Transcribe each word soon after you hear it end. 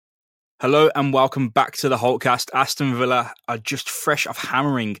Hello and welcome back to the Holtcast. Aston Villa are just fresh off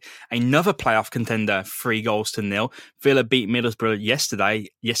hammering another playoff contender 3-0. Villa beat Middlesbrough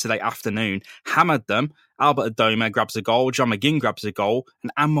yesterday afternoon, hammered them. Albert Adoma grabs a goal, John McGinn grabs a goal,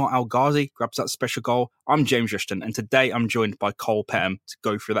 and Ammar Al Ghazi grabs that special goal. I'm James Rushton, and today I'm joined by Cole Petham to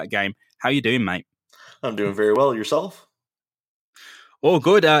go through that game. How you doing, mate? I'm doing very well. Yourself? All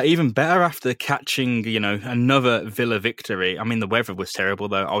good. Even better after catching, another Villa victory. I mean, the weather was terrible,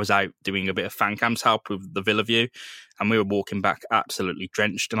 though. I was out doing a bit of fan cams help with the Villa View, and we were walking back absolutely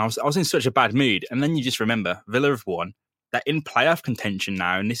drenched. And I was in such a bad mood. And then you just remember, Villa have won. They're in playoff contention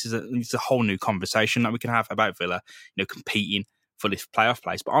now, and this is a whole new conversation that we can have about Villa, competing for this playoff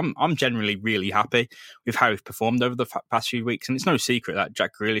place. But I'm generally really happy with how we've performed over the past few weeks, and it's no secret that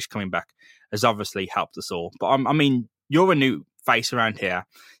Jack Grealish coming back has obviously helped us all. But you're a new face around here.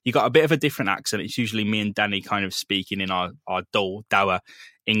 You got a bit of a different accent. It's usually me and Danny kind of speaking in our dull, dour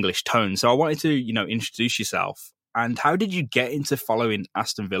English tone. So I wanted to, introduce yourself. And how did you get into following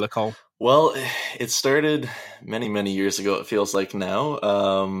Aston Villa, Cole? Well, it started many, many years ago, it feels like now.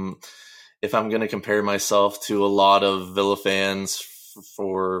 If I'm going to compare myself to a lot of Villa fans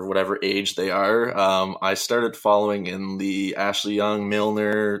for whatever age they are, I started following in the Ashley Young,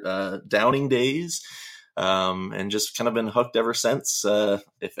 Milner, Downing days. And just kind of been hooked ever since.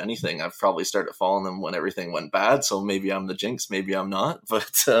 If anything, I've probably started following them when everything went bad. So maybe I'm the jinx, maybe I'm not. But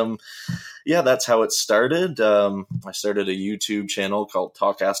yeah, that's how it started. I started a YouTube channel called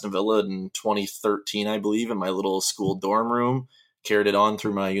Talk Aston Villa in 2013, I believe, in my little school dorm room. Carried it on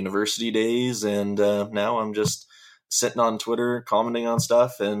through my university days. And now I'm just sitting on Twitter, commenting on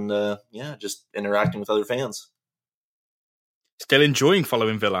stuff, and just interacting with other fans. Still enjoying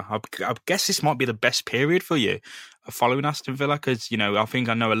following Villa. I guess this might be the best period for you of following Aston Villa because, I think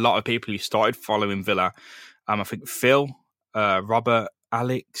I know a lot of people who started following Villa. I think Phil, Robert,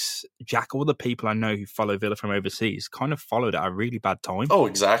 Alex, Jack, all the people I know who follow Villa from overseas kind of followed at a really bad time. Oh,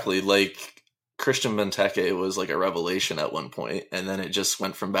 exactly. Like Christian Benteke was like a revelation at one point, and then it just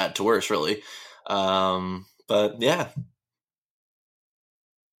went from bad to worse, really. But yeah.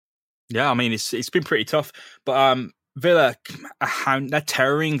 Yeah, I mean, it's been pretty tough. But Villa, they're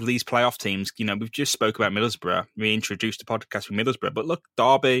terroring these playoff teams. We've just spoke about Middlesbrough. We introduced the podcast with Middlesbrough. But look,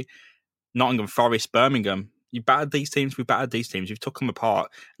 Derby, Nottingham Forest, Birmingham, you battered these teams. We've battered these teams. You've took them apart.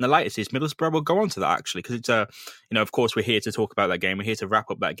 And the latest is Middlesbrough. We'll go on to that, actually, because it's of course, we're here to talk about that game. We're here to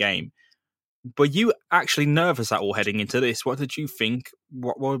wrap up that game. Were you actually nervous at all heading into this? What did you think?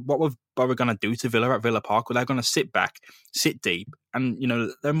 What were Borough going to do to Villa at Villa Park? Were they going to sit back, sit deep? And,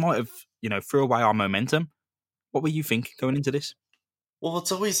 they might have, threw away our momentum. What were you thinking going into this? Well,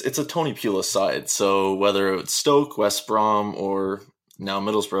 it's a Tony Pulis side. So whether it's Stoke, West Brom, or now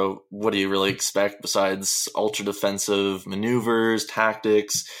Middlesbrough, what do you really expect besides ultra defensive maneuvers,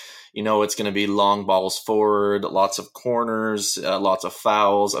 tactics? It's going to be long balls forward, lots of corners, lots of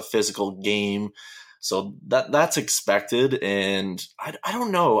fouls, a physical game. So that's expected. And I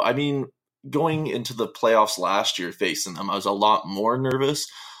don't know. I mean, going into the playoffs last year facing them, I was a lot more nervous.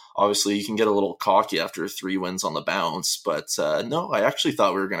 Obviously, you can get a little cocky after 3 wins on the bounce, but no, I actually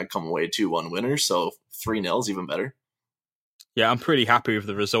thought we were going to come away 2-1 winners, so 3-0 is even better. Yeah, I'm pretty happy with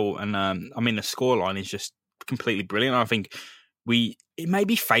the result, and the scoreline is just completely brilliant. I think it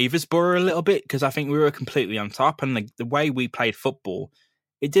maybe favours Borough a little bit because I think we were completely on top, and the way we played football,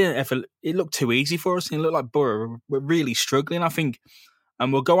 it looked too easy for us, and it looked like Borough were really struggling. I think,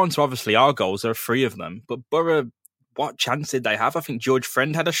 and we'll go on to obviously our goals. There are 3 of them, but Borough, what chance did they have? I think George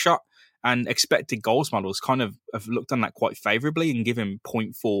Friend had a shot, and expected goals models kind of have looked on that quite favourably and give him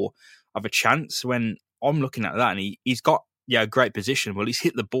 0.4 of a chance. When I'm looking at that, and he's got a great position. Well, he's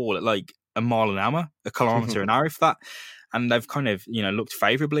hit the ball at like a mile an hour, a kilometre an hour, if that. And they've kind of looked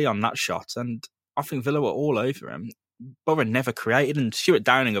favourably on that shot. And I think Villa were all over him. Borough never created, and Stuart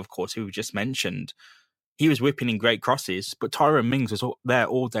Downing, of course, who we just mentioned, he was whipping in great crosses, but Tyrone Mings was there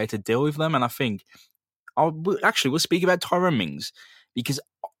all day to deal with them. And I think we'll speak about Tyrone Mings because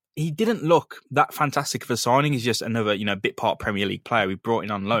he didn't look that fantastic of a signing. He's just another, bit part Premier League player we brought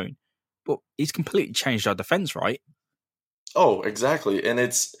in on loan. But he's completely changed our defence, right? Oh, exactly. And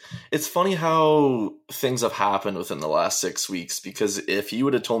it's funny how things have happened within the last 6 weeks, because if you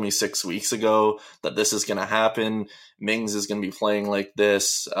would have told me 6 weeks ago that this is going to happen, Mings is going to be playing like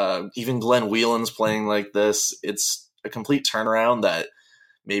this, even Glenn Whelan's playing like this, it's a complete turnaround that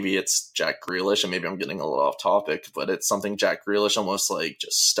maybe it's Jack Grealish, and maybe I'm getting a little off topic, but it's something Jack Grealish almost like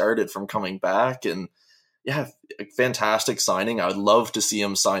just started from coming back. And yeah, fantastic signing. I would love to see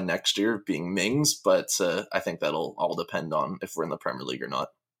him sign next year, being Mings, but I think that'll all depend on if we're in the Premier League or not.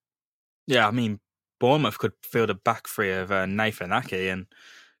 Yeah, I mean, Bournemouth could field a back three of Nathan Ake, and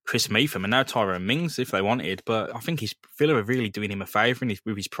Chris Meetham and now Tyrone Mings if they wanted. But I think Villa are really doing him a favour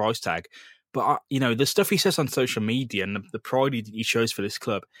with his price tag. But, the stuff he says on social media and the pride he shows for this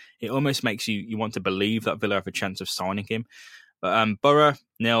club, it almost makes you want to believe that Villa have a chance of signing him. But Borough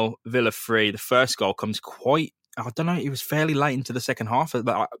 0, Villa 3. The first goal comes I don't know, it was fairly late into the second half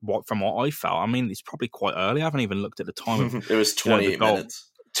from what I felt. I mean, it's probably quite early. I haven't even looked at the time. It was 28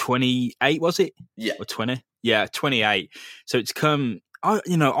 minutes. 28, was it? Yeah. Or 20? Yeah, 28. So it's come... I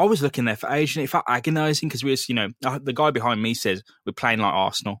was looking there for age, and it felt agonising because the guy behind me says we're playing like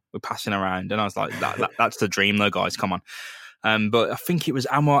Arsenal, we're passing around, and I was like, that's the dream, though, guys. Come on. But I think it was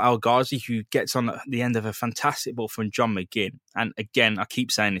Anwar El Ghazi who gets on at the end of a fantastic ball from John McGinn. And again, I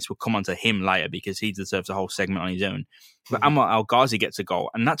keep saying this, we'll come on to him later because he deserves a whole segment on his own. But Anwar El Ghazi gets a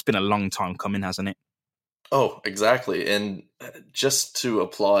goal, and that's been a long time coming, hasn't it? Oh, exactly. And just to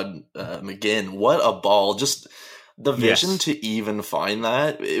applaud McGinn, what a ball! Just the vision to even find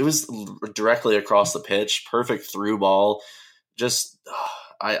that. It was directly across the pitch, perfect through ball. Just,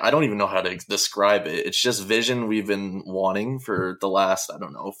 I don't even know how to describe it. It's just vision we've been wanting for the last,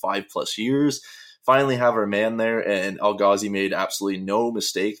 5+ years. Finally have our man there, and El Ghazi made absolutely no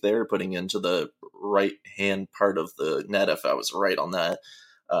mistake there, putting into the right-hand part of the net, if I was right on that.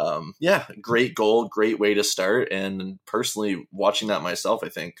 Great goal, great way to start. And personally, watching that myself, I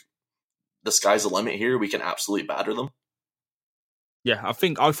think the sky's the limit here. We can absolutely batter them. Yeah,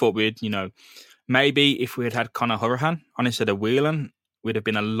 I thought we'd, maybe if we had Conor Hourihane on instead of Whelan, we'd have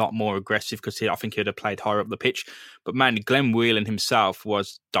been a lot more aggressive because I think he'd have played higher up the pitch. But man, Glenn Whelan himself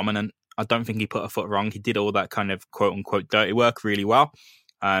was dominant. I don't think he put a foot wrong. He did all that kind of quote unquote dirty work really well.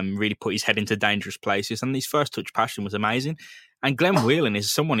 Really put his head into dangerous places. And his first touch passion was amazing. And Glenn Whelan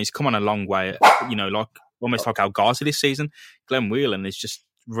is someone who's come on a long way, almost like El Ghazi this season. Glenn Whelan is just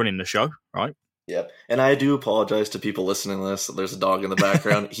running the show, right? Yeah, and I do apologize to people listening to this. There's a dog in the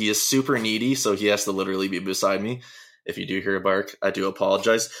background. He is super needy, so he has to literally be beside me. If you do hear a bark, I do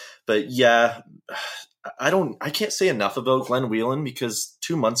apologize. But yeah, I can't say enough about Glenn Whelan because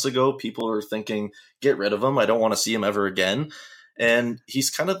 2 months ago, people were thinking, get rid of him. I don't want to see him ever again. And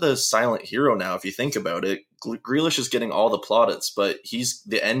he's kind of the silent hero now, if you think about it. Grealish is getting all the plaudits, but he's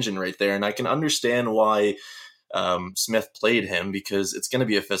the engine right there. And I can understand why Smith played him because it's going to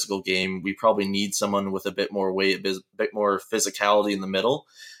be a physical game. We probably need someone with a bit more weight, a bit more physicality in the middle.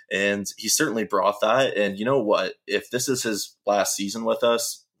 And he certainly brought that. And you know what? If this is his last season with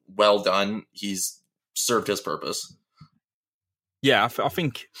us, well done. He's served his purpose. Yeah, I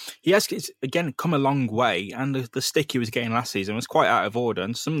think he has, again, come a long way, and the stick he was getting last season was quite out of order.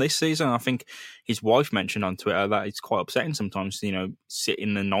 And some this season, I think his wife mentioned on Twitter that it's quite upsetting sometimes to, sit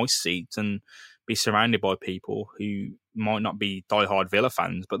in the nice seats and be surrounded by people who might not be diehard Villa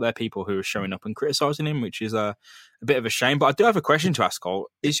fans, but they're people who are showing up and criticising him, which is a bit of a shame. But I do have a question to ask,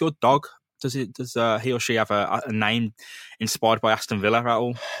 Cole. Is your dog... Does he or she have a name inspired by Aston Villa at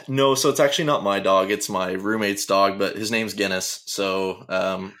all? No, so it's actually not my dog. It's my roommate's dog, but his name's Guinness. So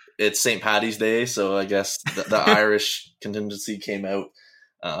it's St. Paddy's Day, so I guess the Irish contingency came out.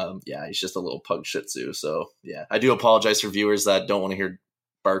 He's just a little pug shih tzu. So yeah, I do apologize for viewers that don't want to hear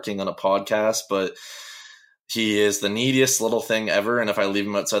barking on a podcast, but he is the neediest little thing ever. And if I leave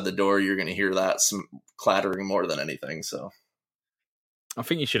him outside the door, you're going to hear that clattering more than anything. So. I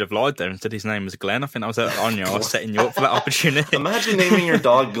think you should have lied there and said his name was Glenn. I think I was setting you up for that opportunity. Imagine naming your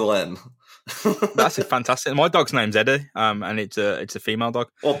dog Glenn. That's fantastic. My dog's name's Eddie, and it's a female dog.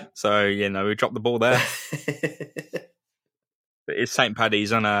 Oh. So, we dropped the ball there. But it's St.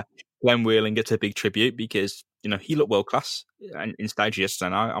 Paddy's, and Glenn Whelan gets a big tribute because, he looked world-class in stage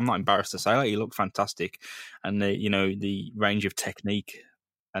yesterday. And I'm not embarrassed to say that. He looked fantastic. And, the range of technique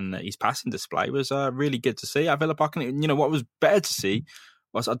and his passing display was really good to see at Villa Park. And what was better to see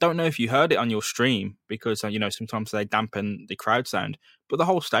was, I don't know if you heard it on your stream because sometimes they dampen the crowd sound, but the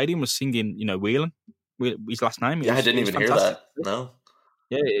whole stadium was singing Whelan, his last name. I didn't even hear that. No.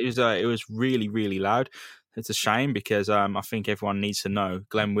 Yeah, it was really, really loud. It's a shame because I think everyone needs to know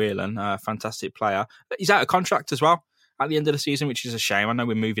Glenn Whelan, a fantastic player. He's out of contract as well at the end of the season, which is a shame. I know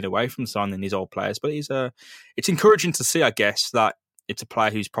we're moving away from signing these old players, but it's encouraging to see, I guess, that it's a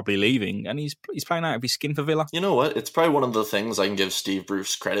player who's probably leaving, and he's playing out of his skin for Villa. You know what? It's probably one of the things I can give Steve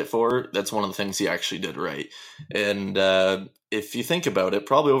Bruce credit for. That's one of the things he actually did right. And if you think about it,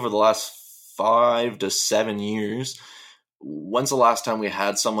 probably over the last 5 to 7 years, when's the last time we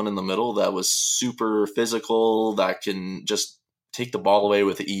had someone in the middle that was super physical, that can just take the ball away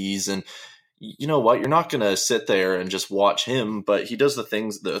with ease? And you know what? You're not going to sit there and just watch him, but he does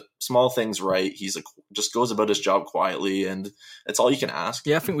the small things right. He's just goes about his job quietly, and it's all you can ask.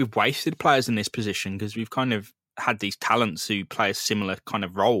 Yeah, I think we've wasted players in this position because we've kind of had these talents who play a similar kind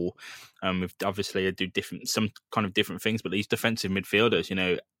of role. With obviously they do some kind of different things, but these defensive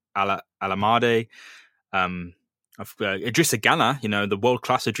midfielders, Alamade, Idrissa Gana, the world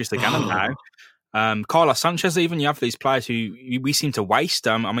class Idrissa Gana now. Carlos Sanchez, even you have these players who we seem to waste.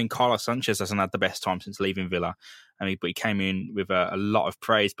 Carlos Sanchez hasn't had the best time since leaving Villa, but he came in with a lot of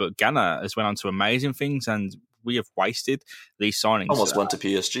praise. But Ghana has went on to amazing things, and we have wasted these signings. Almost went to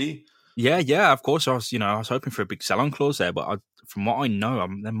PSG. Yeah, of course. I was hoping for a big sell-on clause there, but from what I know,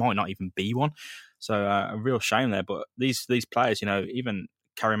 there might not even be one. So a real shame there. But these players, even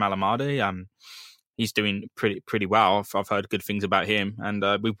Karim Alamadi, he's doing pretty well. I've heard good things about him, and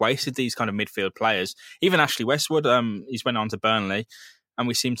we've wasted these kind of midfield players. Even Ashley Westwood, he's went on to Burnley, and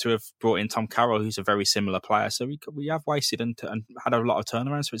we seem to have brought in Tom Carroll, who's a very similar player. So we have wasted and had a lot of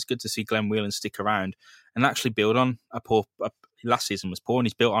turnarounds. So it's good to see Glenn Whelan stick around and actually build on last season was poor, and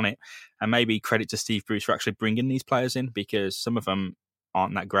he's built on it. And maybe credit to Steve Bruce for actually bringing these players in, because some of them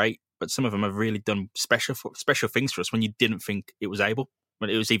aren't that great, but some of them have really done special things for us when you didn't think it was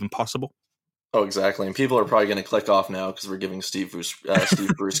even possible. Oh, exactly. And people are probably going to click off now because we're giving Steve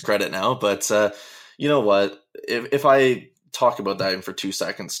Bruce credit now. But you know what? If I talk about that even for 2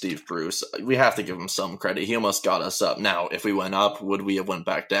 seconds, Steve Bruce, we have to give him some credit. He almost got us up. Now, if we went up, would we have went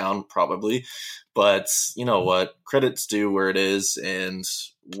back down? Probably. But you know what? Credit's due where it is, and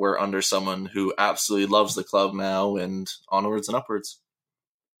we're under someone who absolutely loves the club now, and onwards and upwards.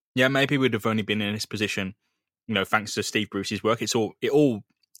 Yeah, maybe we'd have only been in this position, thanks to Steve Bruce's work. It all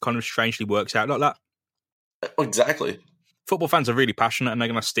kind of strangely works out like that. Exactly. Football fans are really passionate, and they're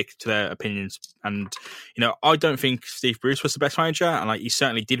going to stick to their opinions. And I don't think Steve Bruce was the best manager, and he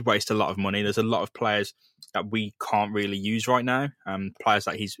certainly did waste a lot of money. There's a lot of players that we can't really use right now, players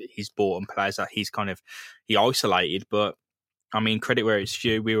that he's bought and players that he isolated. But credit where it's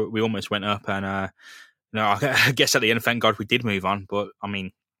due. We almost went up, and I guess at the end, thank God we did move on. But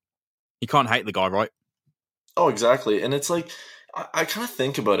you can't hate the guy, right? Oh, exactly. And it's like, I kind of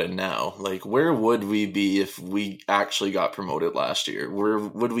think about it now. Like, where would we be if we actually got promoted last year? Where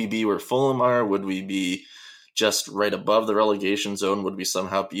would we be where Fulham are? Would we be just right above the relegation zone? Would we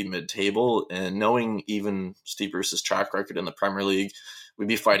somehow be mid-table? And knowing even Steve Bruce's track record in the Premier League, we'd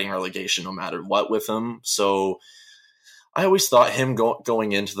be fighting relegation no matter what with him. So I always thought him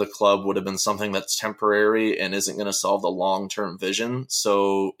going into the club would have been something that's temporary and isn't going to solve the long-term vision.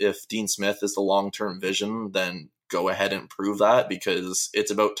 So if Dean Smith is the long-term vision, then go ahead and prove that, because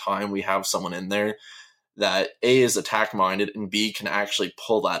it's about time we have someone in there that A, is attack minded, and B, can actually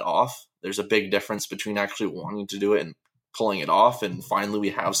pull that off. There's a big difference between actually wanting to do it and pulling it off. And finally we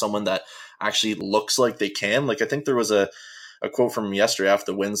have someone that actually looks like they can. Like, I think there was a quote from yesterday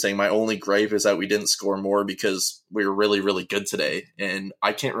after the win saying, my only gripe is that we didn't score more because we were really, really good today. And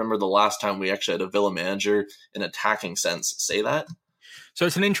I can't remember the last time we actually had a Villa manager in attacking sense say that. So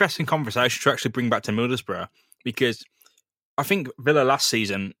it's an interesting conversation to actually bring back to Middlesbrough, because I think Villa last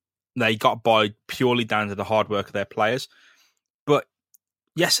season, they got by purely down to the hard work of their players. But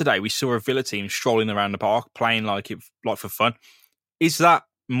yesterday we saw a Villa team strolling around the park, playing like for fun. Is that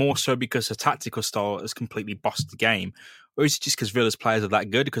more so because the tactical style has completely bossed the game? Or is it just because Villa's players are that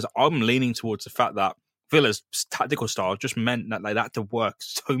good? Because I'm leaning towards the fact that Villa's tactical style just meant that they had to work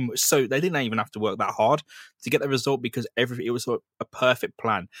so much. So they didn't even have to work that hard to get the result, because it was a perfect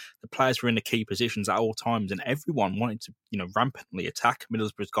plan. The players were in the key positions at all times, and everyone wanted to, rampantly attack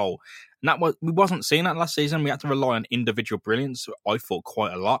Middlesbrough's goal. And we wasn't seeing that last season. We had to rely on individual brilliance, I thought,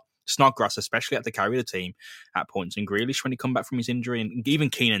 quite a lot. Snodgrass especially had to carry the team at points, and Grealish, when he come back from his injury, and even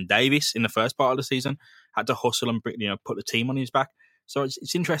Keenan Davis in the first part of the season had to hustle and put the team on his back. So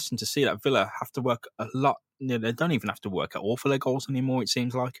it's interesting to see that Villa have to work a lot. They don't even have to work at all for their goals anymore, it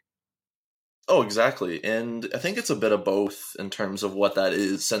seems like. Oh, exactly. And I think it's a bit of both in terms of what that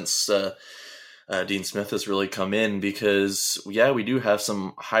is, since Dean Smith has really come in, because, yeah, we do have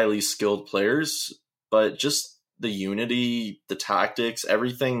some highly skilled players, but just the unity, the tactics,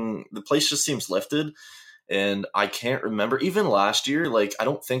 everything, the place just seems lifted. And I can't remember, even last year, I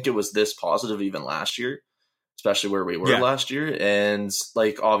don't think it was this positive even last year, especially where we were last year. And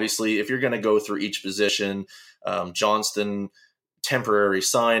obviously, if you're going to go through each position, Johnston, temporary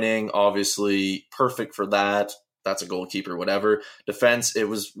signing, obviously perfect for that. That's a goalkeeper, whatever. Defense, it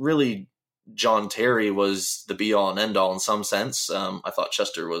was really John Terry was the be all and end all in some sense. I thought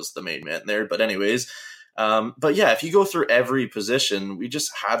Chester was the main man there, but anyways. But yeah, if you go through every position, we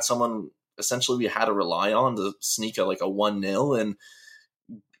just had someone essentially we had to rely on to sneak a 1-0, and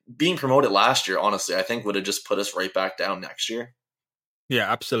being promoted last year, honestly, I think would have just put us right back down next year.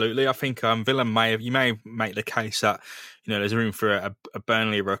 Yeah, absolutely. I think Villa may make the case that there's room for a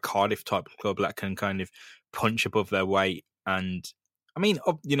Burnley or a Cardiff type of club that can kind of punch above their weight. And I mean,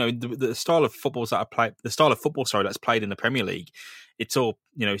 the style of footballs that I play, the style of football, sorry, that's played in the Premier League, it's all,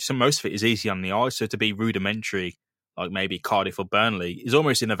 most of it is easy on the eye. So to be rudimentary, like maybe Cardiff or Burnley, is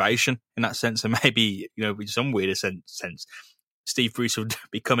almost innovation in that sense. And maybe, in some weirder sense, Steve Bruce would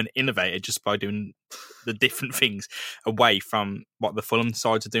become an innovator just by doing the different things away from what the Fulham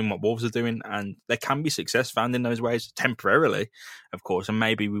sides are doing, what Wolves are doing. And there can be success found in those ways temporarily, of course. And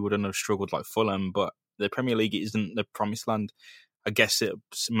maybe we wouldn't have struggled like Fulham, but the Premier League isn't the promised land. I guess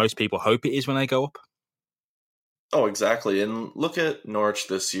most people hope it is when they go up. Oh, exactly. And look at Norwich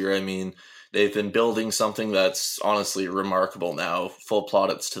this year. I mean, they've been building something that's honestly remarkable now. Full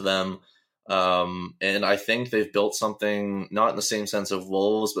plaudits to them. And I think they've built something, not in the same sense of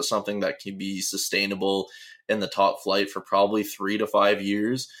Wolves, but something that can be sustainable in the top flight for probably 3 to 5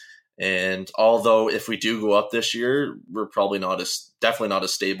 years. And although if we do go up this year, we're probably definitely not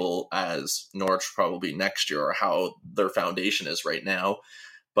as stable as Norwich probably next year, or how their foundation is right now.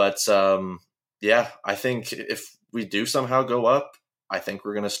 But yeah, I think if we do somehow go up, I think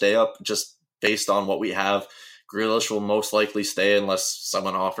we're going to stay up just based on what we have. Grealish will most likely stay unless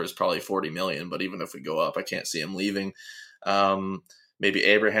someone offers probably 40 million. But even if we go up, I can't see him leaving. Maybe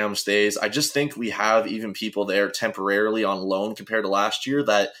Abraham stays. I just think we have even people there temporarily on loan compared to last year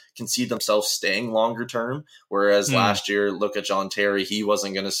that can see themselves staying longer term. Whereas last year, look at John Terry. He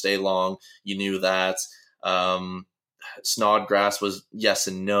wasn't going to stay long. You knew that. Snodgrass was yes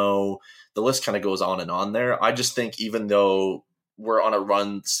and no. The list kind of goes on and on there. I just think even though we're on a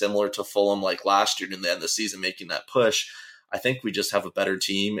run similar to Fulham like last year in the end of the season, making that push, I think we just have a better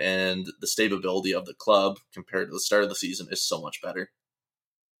team, and the stability of the club compared to the start of the season is so much better.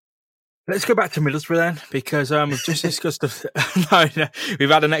 Let's go back to Middlesbrough then, because we've just discussed we've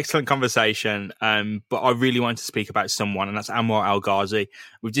had an excellent conversation, but I really wanted to speak about someone, and that's Anwar El Ghazi.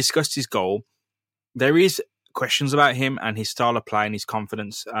 We've discussed his goal. There is questions about him and his style of play and his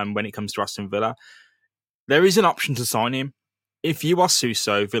confidence when it comes to Aston Villa. There is an option to sign him. If you are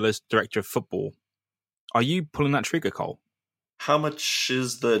Suso, Villa's director of football, are you pulling that trigger, Cole? How much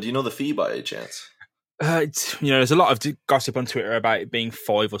is do you know the fee by any chance? There's a lot of gossip on Twitter about it being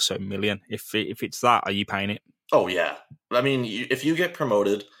 5 or so million. If it's that, are you paying it? Oh, yeah. I mean, if you get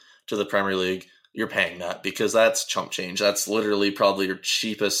promoted to the Premier League, you're paying that, because that's chump change. That's literally probably your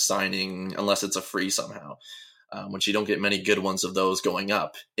cheapest signing, unless it's a free somehow, which you don't get many good ones of those going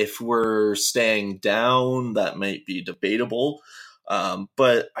up. If we're staying down, that might be debatable.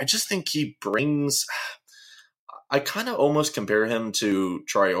 But I just think he brings... I kind of almost compare him to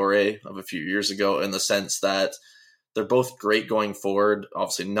Traore of a few years ago, in the sense that they're both great going forward,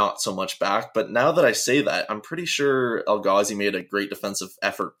 obviously not so much back. But now that I say that, I'm pretty sure El Ghazi made a great defensive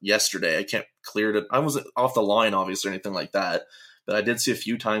effort yesterday. I can't clear it. I wasn't off the line, obviously, or anything like that. But I did see a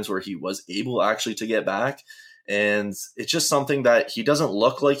few times where he was able actually to get back. And it's just something that he doesn't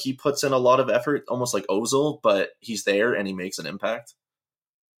look like he puts in a lot of effort, almost like Ozil, but he's there and he makes an impact.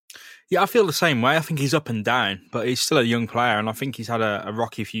 Yeah, I feel the same way. I think he's up and down, but he's still a young player, and I think he's had a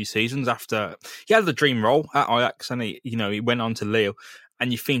rocky few seasons after he had the dream role at Ajax, and he went on to Lille.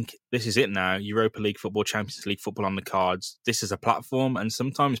 And you think, this is it now, Europa League football, Champions League football on the cards. This is a platform, and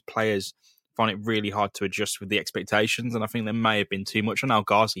sometimes players find it really hard to adjust with the expectations, and I think there may have been too much on El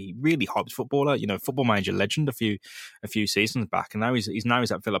Ghazi. Really hyped footballer, Football Manager legend a few seasons back, and now he's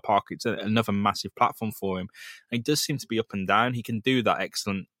at Villa Park. It's another massive platform for him. And he does seem to be up and down. He can do that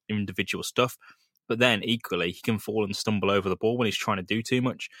excellent individual stuff, but then equally he can fall and stumble over the ball when he's trying to do too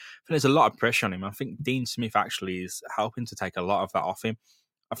much. And there's a lot of pressure on him. I think Dean Smith actually is helping to take a lot of that off him.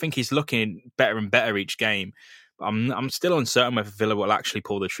 I think he's looking better and better each game. But I'm still uncertain whether Villa will actually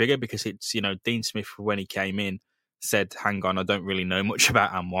pull the trigger, because it's, Dean Smith, when he came in, said, hang on, I don't really know much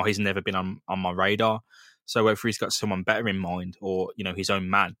about Anwar. He's never been on my radar. So whether he's got someone better in mind, or, his own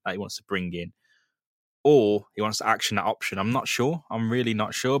man that he wants to bring in, or he wants to action that option, I'm not sure. I'm really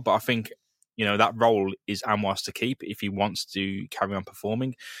not sure. But I think, that role is Anwar's to keep if he wants to carry on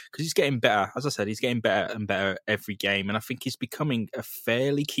performing, because he's getting better. As I said, he's getting better and better every game. And I think he's becoming a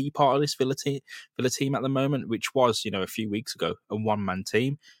fairly key part of this Villa team at the moment, which was, a few weeks ago, a one-man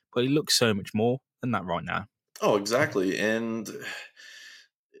team. But he looks so much more than that right now. Oh, exactly. And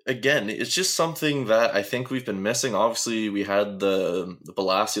again, it's just something that I think we've been missing. Obviously, we had the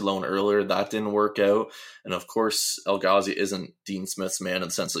Balassi loan earlier. That didn't work out. And of course, El Ghazi isn't Dean Smith's man in the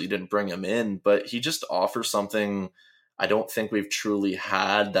sense that you didn't bring him in, but he just offers something I don't think we've truly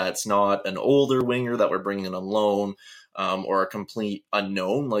had. That's not an older winger that we're bringing in on loan, or a complete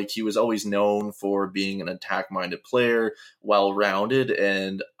unknown. Like, he was always known for being an attack-minded player, well-rounded,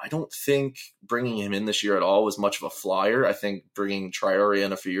 and I don't think bringing him in this year at all was much of a flyer. I think bringing Traore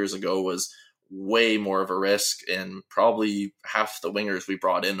in a few years ago was way more of a risk, and probably half the wingers we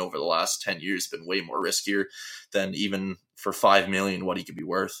brought in over the last 10 years have been way more riskier than even for 5 million what he could be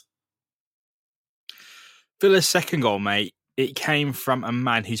worth. Villa's second goal, mate, it came from a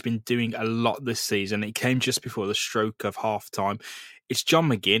man who's been doing a lot this season. It came just before the stroke of half-time. It's John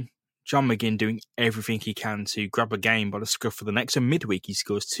McGinn. John McGinn doing everything he can to grab a game by the scruff of the neck. So midweek, he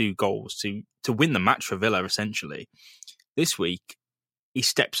scores 2 goals to win the match for Villa, essentially. This week, he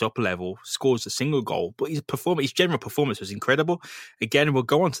steps up a level, scores a single goal, but his general performance was incredible. Again, we'll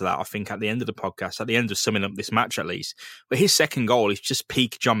go on to that, I think, at the end of the podcast, at the end of summing up this match at least. But his second goal is just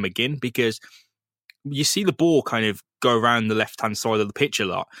peak John McGinn, because you see the ball kind of go around the left-hand side of the pitch a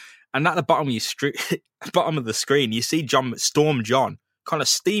lot. And at the bottom of the screen, you see Storm John kind of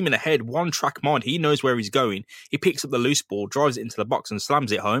steaming ahead, one-track mind. He knows where he's going. He picks up the loose ball, drives it into the box and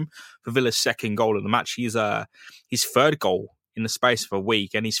slams it home for Villa's second goal of the match. He's his third goal in the space of a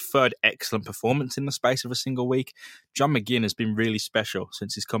week, and his third excellent performance in the space of a single week. John McGinn has been really special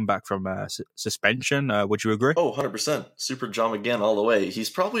since he's come back from suspension. Would you agree? Oh, 100%. Super John McGinn all the way. He's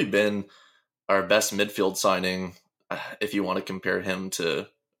probably been our best midfield signing, if you want to compare him to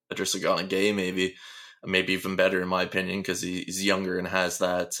Idrissa Gana Gueye, maybe even better in my opinion, because he's younger and has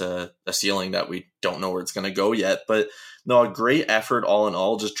that a ceiling that we don't know where it's going to go yet. But no, a great effort all in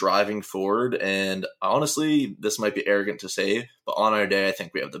all, just driving forward. And honestly, this might be arrogant to say, but on our day, I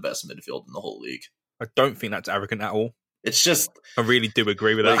think we have the best midfield in the whole league. I don't think that's arrogant at all. It's just, I really do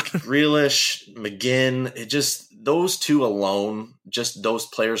agree with like, that. Grealish, McGinn, those two alone, just those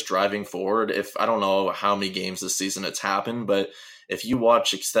players driving forward. If I don't know how many games this season it's happened, but if you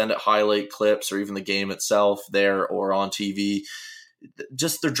watch extended highlight clips or even the game itself there or on TV,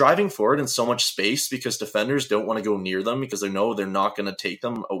 just they're driving forward in so much space because defenders don't want to go near them because they know they're not going to take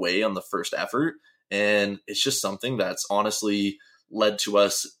them away on the first effort. And it's just something that's honestly led to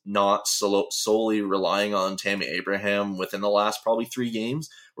us not solely relying on Tammy Abraham within the last probably 3 games.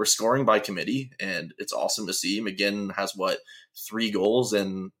 We're scoring by committee, and it's awesome to see. McGinn has, 3 goals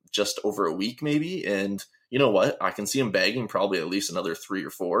in just over a week maybe, and you know what? I can see him bagging probably at least another 3 or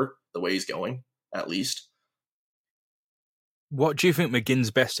 4 the way he's going, at least. What do you think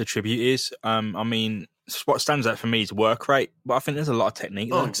McGinn's best attribute is? I mean, what stands out for me is work rate, but I think there's a lot of technique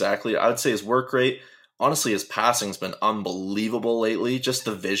there. Oh, exactly. I would say his work rate. Honestly, his passing's been unbelievable lately. Just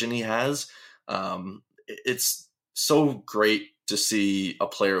the vision he has. It's so great to see a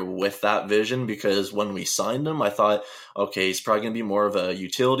player with that vision, because when we signed him, I thought, okay, he's probably going to be more of a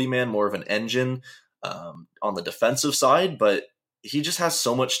utility man, more of an engine on the defensive side, but he just has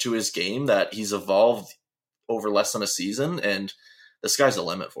so much to his game that he's evolved over less than a season, and the sky's the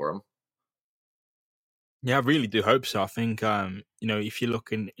limit for him. Yeah, I really do hope so. I think, if you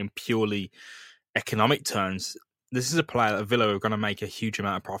look in purely economic terms, this is a player that Villa are going to make a huge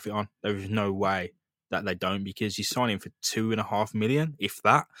amount of profit on. There is no way that they don't, because you sign him for 2.5 million, if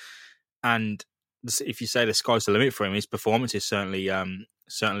that. And if you say the sky's the limit for him, his performances certainly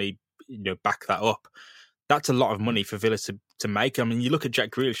back that up. That's a lot of money for Villa to make. I mean, you look at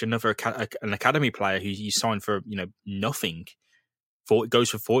Jack Grealish, another an academy player who you signed for nothing. Goes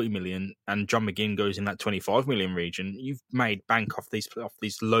for 40 million, and John McGinn goes in that 25 million region. You've made bank off these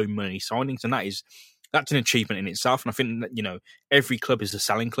low money signings, and that's an achievement in itself. And I think that, every club is a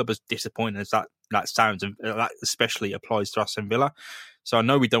selling club, as disappointing as that sounds, and that especially applies to Aston Villa. So I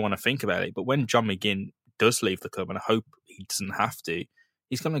know we don't want to think about it, but when John McGinn does leave the club, and I hope he doesn't have to,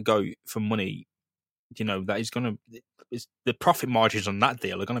 he's going to go for money. That he's going to. The profit margins on that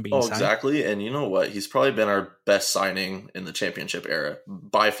deal are going to be insane. Exactly. And you know what? He's probably been our best signing in the championship era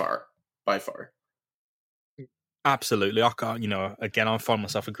by far. Absolutely. I can't, again, I find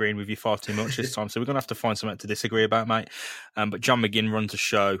myself agreeing with you far too much this time. So we're going to have to find something to disagree about, mate. But John McGinn runs a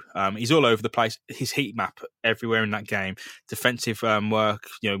show. He's all over the place. His heat map everywhere in that game. Defensive work,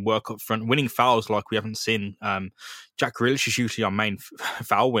 work up front, winning fouls like we haven't seen. Jack Grealish is usually our main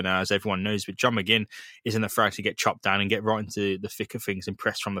foul winner, as everyone knows. But John McGinn isn't afraid to get chopped down and get right into the thick of things and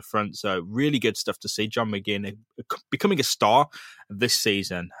press from the front. So really good stuff to see. John McGinn becoming a star this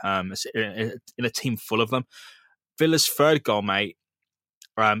season in a team full of them. Villa's third goal, mate,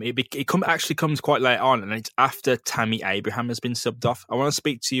 it actually comes quite late on, and it's after Tammy Abraham has been subbed off. I want to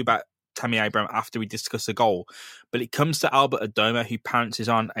speak to you about Tammy Abraham after we discuss the goal, but it comes to Albert Adoma, who pounces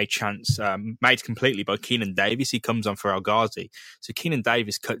on a chance made completely by Keenan Davis. He comes on for El Ghazi. So Keenan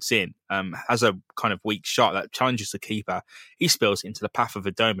Davis cuts in, has a kind of weak shot that challenges the keeper. He spills it into the path of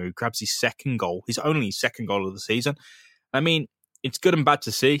Adoma, who grabs his second goal, his only second goal of the season. I mean, it's good and bad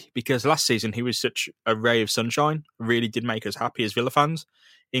to see, because last season he was such a ray of sunshine. Really did make us happy as Villa fans.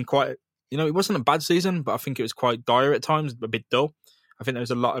 It wasn't a bad season, but I think it was quite dire at times, a bit dull. I think there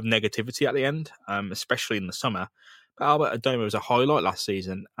was a lot of negativity at the end, especially in the summer. But Albert Adoma was a highlight last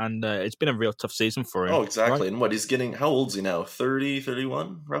season, and it's been a real tough season for Oh, him, right? exactly. And what he's getting, how old is he now? 30,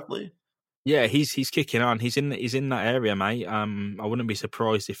 31, roughly? Yeah, he's kicking on. He's in that area, mate. I wouldn't be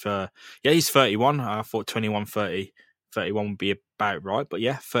surprised if yeah, he's 31. I thought 21, 30, 31 would be about right, but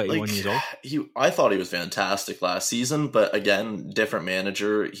yeah, 31 Like years old. I thought he was fantastic last season, but again, different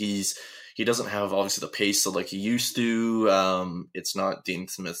manager. He doesn't have obviously the pace like he used to. It's not Dean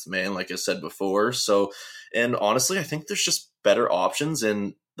Smith's man, like I said before. So, and honestly, I think there's just better options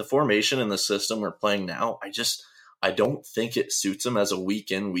in the formation and the system we're playing now. I don't think it suits him as a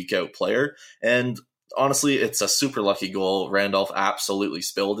week in, week out player. And honestly, it's a super lucky goal. Randolph absolutely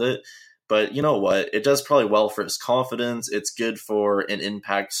spilled it. But you know what? It does probably well for his confidence. It's good for an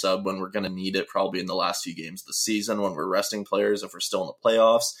impact sub when we're going to need it, probably in the last few games of the season when we're resting players, if we're still in the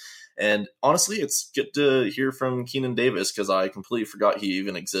playoffs. And honestly, it's good to hear from Keenan Davis because I completely forgot he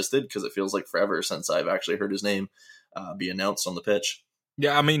even existed because it feels like forever since I've actually heard his name be announced on the pitch.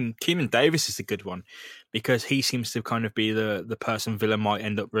 Yeah, I mean, Keenan Davis is a good one because he seems to kind of be the person Villa might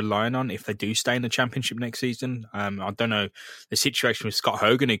end up relying on if they do stay in the Championship next season. I don't know the situation with Scott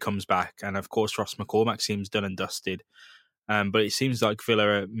Hogan who comes back, and of course Ross McCormack seems done and dusted. But it seems like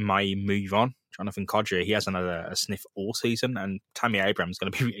Villa may move on. Jonathan Kodria, he hasn't had a sniff all season, and Tammy Abraham's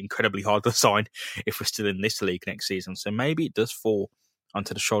going to be incredibly hard to sign if we're still in this league next season. So maybe it does fall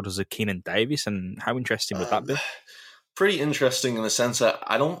onto the shoulders of Keenan Davis, and how interesting would that be? Pretty interesting in the sense that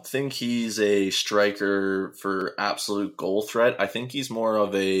I don't think he's a striker for absolute goal threat. I think he's more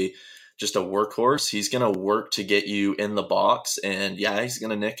of just a workhorse. He's going to work to get you in the box, and yeah, he's going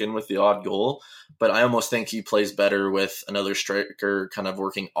to nick in with the odd goal. But I almost think he plays better with another striker kind of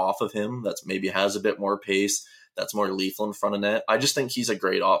working off of him that's maybe has a bit more pace, that's more lethal in front of net. I just think he's a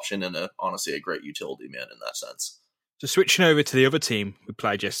great option and honestly a great utility man in that sense. So switching over to the other team we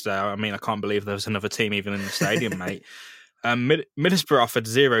played yesterday, I mean, I can't believe there was another team even in the stadium, mate. Middlesbrough offered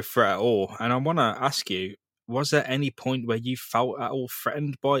zero threat at all, and I want to ask you: was there any point where you felt at all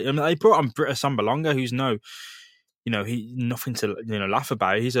threatened by? I mean, they brought on Britta Sambalonga, who's he nothing to laugh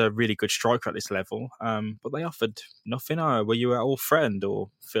about. He's a really good striker at this level, but they offered nothing. Were you at all threatened or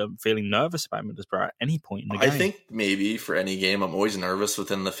feeling nervous about Middlesbrough at any point in the game? I think maybe for any game, I'm always nervous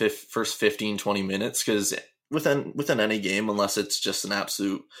within the first 15, 20 minutes because within any game, unless it's just an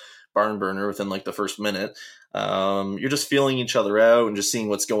absolute barn burner within like the first minute, you're just feeling each other out and just seeing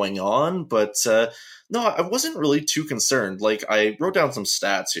what's going on. But no, I wasn't really too concerned. Like I wrote down some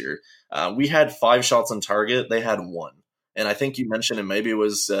stats here. We had 5 shots on target. They had 1. And I think you mentioned it. Maybe it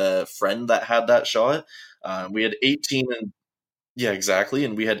was a friend that had that shot. We had 18 and yeah, exactly.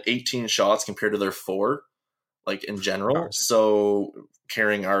 And we had 18 shots compared to their 4, like in general. So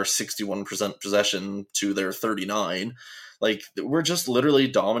carrying our 61% possession to their 39, like we're just literally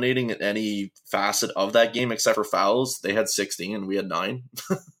dominating at any facet of that game except for fouls. They had 16 and we had 9.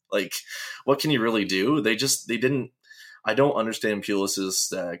 Like, what can you really do? They didn't. I don't understand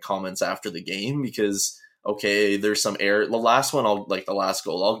Pulis's comments after the game because okay, there's some error. The last one, the last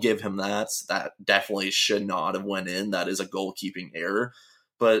goal, I'll give him that. That definitely should not have went in. That is a goalkeeping error.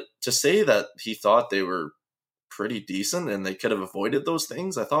 But to say that he thought they were pretty decent and they could have avoided those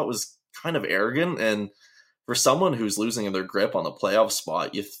things, I thought was kind of arrogant. And for someone who's losing their grip on the playoff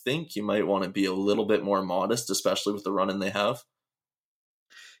spot, you think you might want to be a little bit more modest, especially with the run-in they have.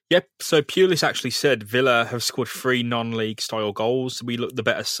 Yep, so Pulis actually said Villa have scored 3 non-league style goals. We looked the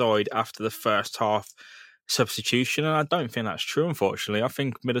better side after the first half substitution, and I don't think that's true, unfortunately. I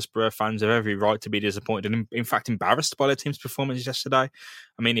think Middlesbrough fans have every right to be disappointed and, in fact, embarrassed by their team's performance yesterday.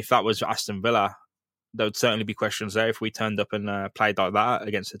 I mean, if that was Aston Villa, there would certainly be questions there if we turned up and played like that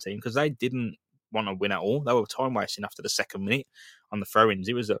against the team, because they didn't want to win at all. They were time-wasting after the second minute on the throw-ins.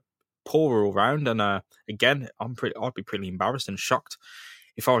 It was a poor all-round, and again, I'd be pretty embarrassed and shocked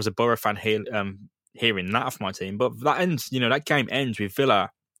if I was a Borough fan hearing that of my team. But that game ends with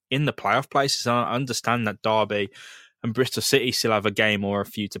Villa in the playoff places. And I understand that Derby and Bristol City still have a game or a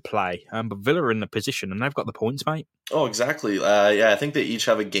few to play. But Villa are in the position and they've got the points, mate. Oh, exactly. Yeah, I think they each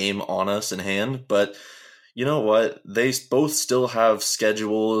have a game on us in hand. But you know what? They both still have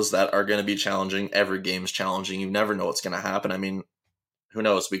schedules that are going to be challenging. Every game's challenging. You never know what's going to happen. I mean, who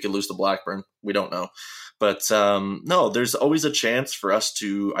knows? We could lose to Blackburn. We don't know. But no, there's always a chance for us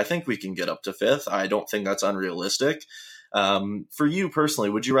to, I think we can get up to 5th. I don't think that's unrealistic. For you personally,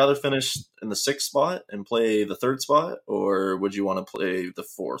 would you rather finish in the 6th spot and play the 3rd spot, or would you want to play the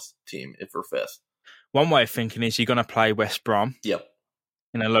 4th team if we're 5th? One way of thinking is you're going to play West Brom. Yep.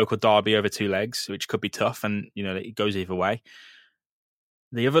 In a local derby over 2 legs, which could be tough, and it goes either way.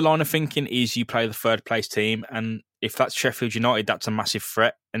 The other line of thinking is you play the 3rd place team, and if that's Sheffield United, that's a massive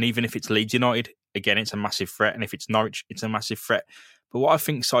threat. And even if it's Leeds United, again, it's a massive threat. And if it's Norwich, it's a massive threat. But what I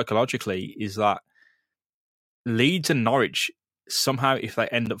think psychologically is that Leeds and Norwich, somehow, if they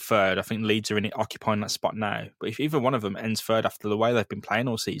end up third, I think Leeds are in it, occupying that spot now. But if either one of them ends third after the way they've been playing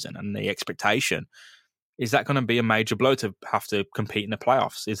all season and the expectation, is that going to be a major blow to have to compete in the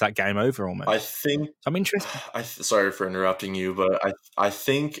playoffs? Is that game over almost? I think I'm interested. Sorry for interrupting you, but I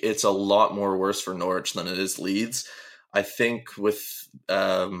think it's a lot more worse for Norwich than it is Leeds. I think with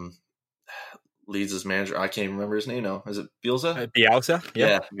Leeds' manager, I can't remember his name now. Is it Bielsa? Bielsa,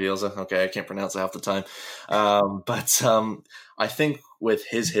 yeah, Bielsa. Okay, I can't pronounce it half the time. But I think with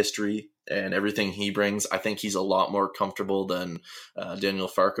his history and everything he brings, I think he's a lot more comfortable than Daniel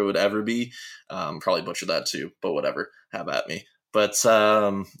Farke would ever be. Probably butchered that too, but whatever. Have at me. But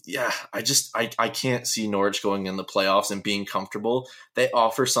yeah, I can't see Norwich going in the playoffs and being comfortable. They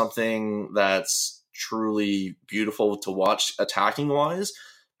offer something that's truly beautiful to watch attacking wise,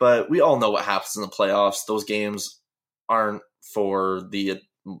 but we all know what happens in the playoffs. Those games aren't for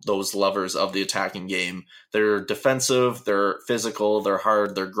those lovers of the attacking game. They're defensive, they're physical, they're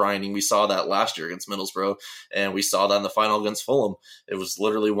hard, they're grinding. We saw that last year against Middlesbrough, and we saw that in the final against Fulham. It was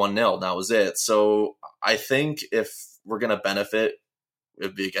literally 1-0, and that was it. So I think if we're going to benefit,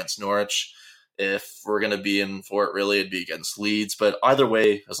 it'd be against Norwich. If we're going to be in for it, really, it'd be against Leeds. But either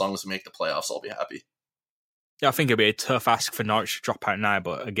way, as long as we make the playoffs, I'll be happy. Yeah, I think it'd be a tough ask for Norwich to drop out now,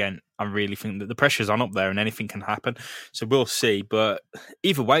 but again, I really think that the pressure's on up there and anything can happen. So we'll see. But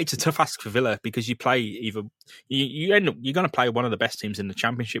either way, it's a tough ask for Villa because you play you're going to play one of the best teams in the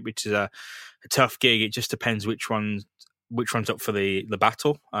Championship, which is a tough gig. It just depends which one's up for the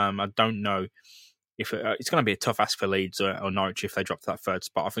battle. I don't know if it's going to be a tough ask for Leeds or Norwich if they drop to that third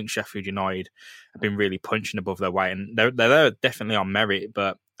spot. I think Sheffield United have been really punching above their weight, and they're definitely on merit,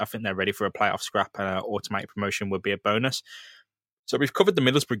 but I think they're ready for a playoff scrap, and an automatic promotion would be a bonus. So we've covered the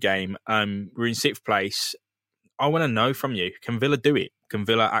Middlesbrough game. We're in 6th place. I want to know from you, can Villa do it? Can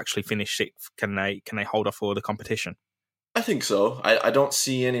Villa actually finish 6th? Can they hold off all the competition? I think so. I don't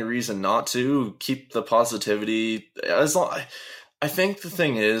see any reason not to. Keep the positivity. I think the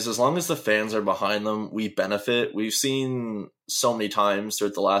thing is, as long as the fans are behind them, we benefit. We've seen so many times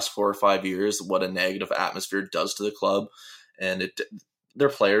throughout the last 4 or 5 years what a negative atmosphere does to the club. And they're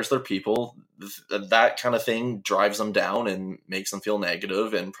players, they're people. That kind of thing drives them down and makes them feel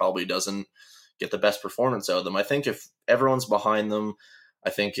negative and probably doesn't get the best performance out of them. I think if everyone's behind them, I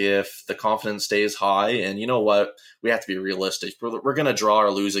think if the confidence stays high, and you know what, we have to be realistic. We're going to draw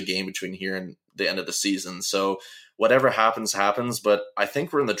or lose a game between here and the end of the season. So whatever happens, happens. But I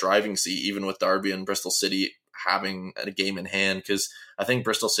think we're in the driving seat, even with Derby and Bristol City having a game in hand, because I think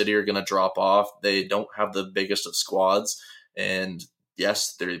Bristol City are going to drop off. They don't have the biggest of squads, and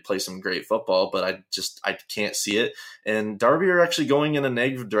yes, they play some great football, but I can't see it. And Derby are actually going in a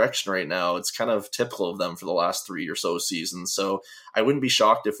negative direction right now. It's kind of typical of them for the last 3 or so seasons. So I wouldn't be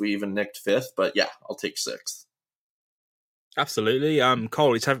shocked if we even nicked 5th, but yeah, I'll take 6th. Absolutely.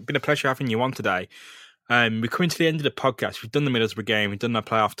 Cole, it's been a pleasure having you on today. We're coming to the end of the podcast. We've done the Middlesbrough game. We've done our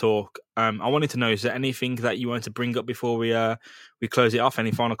playoff talk. I wanted to know, is there anything that you wanted to bring up before we close it off?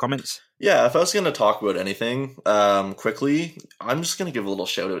 Any final comments? Yeah, if I was going to talk about anything quickly, I'm just going to give a little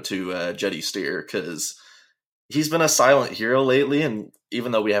shout out to Jetty Steer, because he's been a silent hero lately. And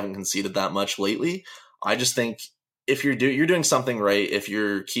even though we haven't conceded that much lately, I just think if you're doing something right, if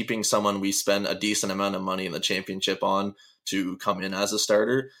you're keeping someone we spend a decent amount of money in the Championship on to come in as a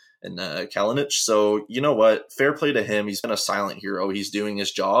starter, and Kalinic. So you know what? Fair play to him. He's been a silent hero. He's doing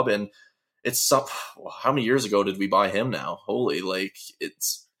his job, and how many years ago did we buy him now? Holy,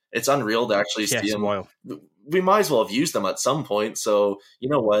 it's unreal to actually see him. Wild. We might as well have used him at some point. So you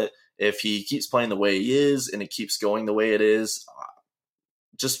know what? If he keeps playing the way he is and it keeps going the way it is,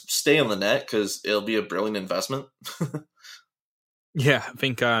 just stay on the net, because it'll be a brilliant investment. Yeah, I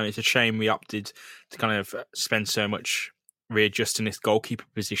think it's a shame we opted to kind of spend so much readjusting this goalkeeper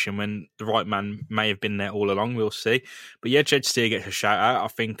position when the right man may have been there all along. We'll see. But yeah, Jed Steer gets a shout out. I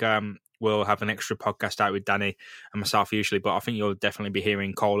think we'll have an extra podcast out with Danny and myself usually, but I think you'll definitely be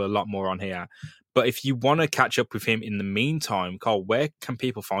hearing Cole a lot more on here. But if you want to catch up with him in the meantime, Cole, where can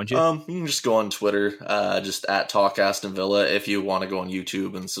people find you? You can just go on Twitter, just at Talk Aston Villa. If you want to go on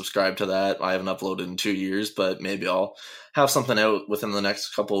YouTube and subscribe to that, I haven't uploaded in 2 years, but maybe I'll have something out within the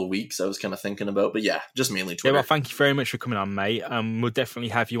next couple of weeks. I was kind of thinking about, but yeah, just mainly Twitter. Yeah, well, thank you very much for coming on, mate. We'll definitely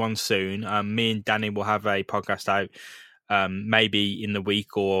have you on soon. Me and Danny will have a podcast out maybe in the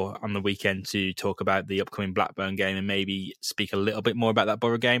week or on the weekend to talk about the upcoming Blackburn game and maybe speak a little bit more about that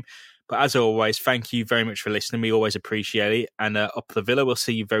Borough game. But as always, thank you very much for listening. We always appreciate it. And up the Villa, we'll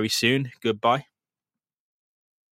see you very soon. Goodbye.